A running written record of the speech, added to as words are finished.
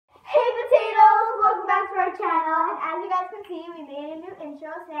guys can see, we made a new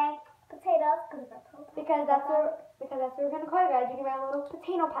intro saying potatoes because that's what we're gonna call it, guys. You can write little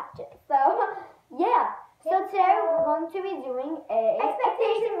potato patches. So yeah. So today we're going to be doing a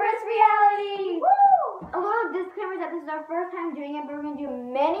expectation versus reality. Woo! A little disclaimer that this is our first time doing it, but we're gonna do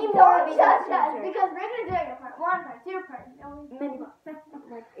many more of these because we're gonna do it in part 1, part 2, part many more,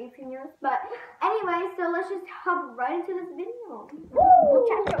 like 18 years. But anyway, so let's just hop right into this video. Woo!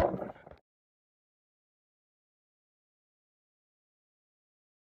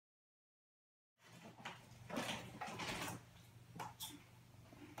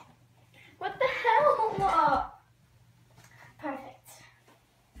 What the hell? Perfect.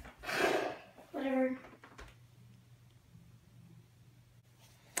 Whatever.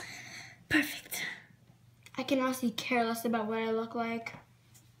 Perfect. I can honestly care less about what I look like.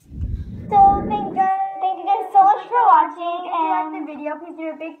 So thank you guys so much for watching. If you liked the video, please do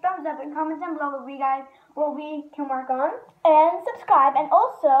a big thumbs up and comment down below what we can work on. And subscribe. And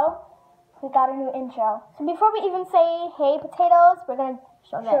also, we got a new intro. So before we even say hey potatoes, we're gonna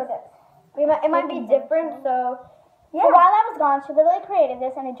show this. It might be different, so yeah. So while I was gone, she literally created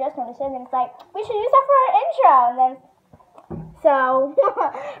this, and I just noticed it, and it's like, we should use that for our intro, and then, so,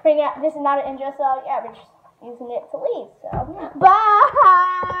 right now, this is not an intro, so yeah, we're just using it to leave, so,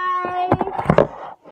 bye!